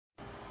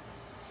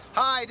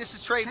Hi, this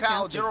is Trey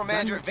Powell, General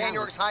Manager at Van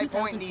York's High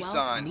Point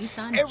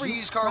Nissan. Every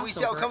used car we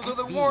sell comes with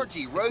a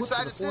warranty,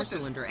 roadside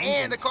assistance,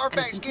 and a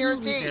Carfax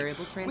guarantee.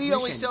 We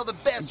only sell the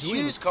best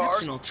used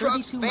cars,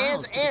 trucks,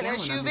 vans, and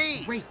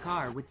SUVs. Great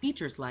car with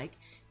features like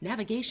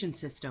navigation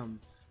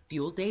system,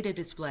 fuel data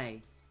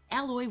display,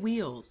 alloy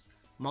wheels,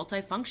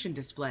 multifunction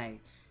display,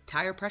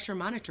 tire pressure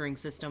monitoring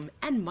system,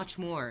 and much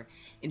more.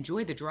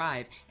 Enjoy the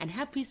drive and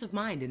have peace of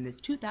mind in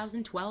this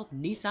 2012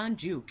 Nissan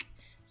JUKE.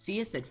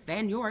 See us at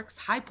Van York's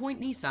High Point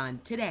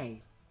Nissan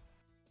today.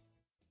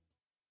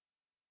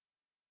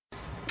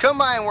 Come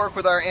by and work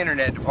with our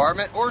internet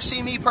department or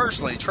see me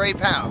personally, Trey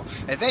Powell.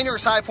 At Van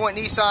York's High Point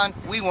Nissan,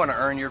 we want to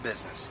earn your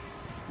business.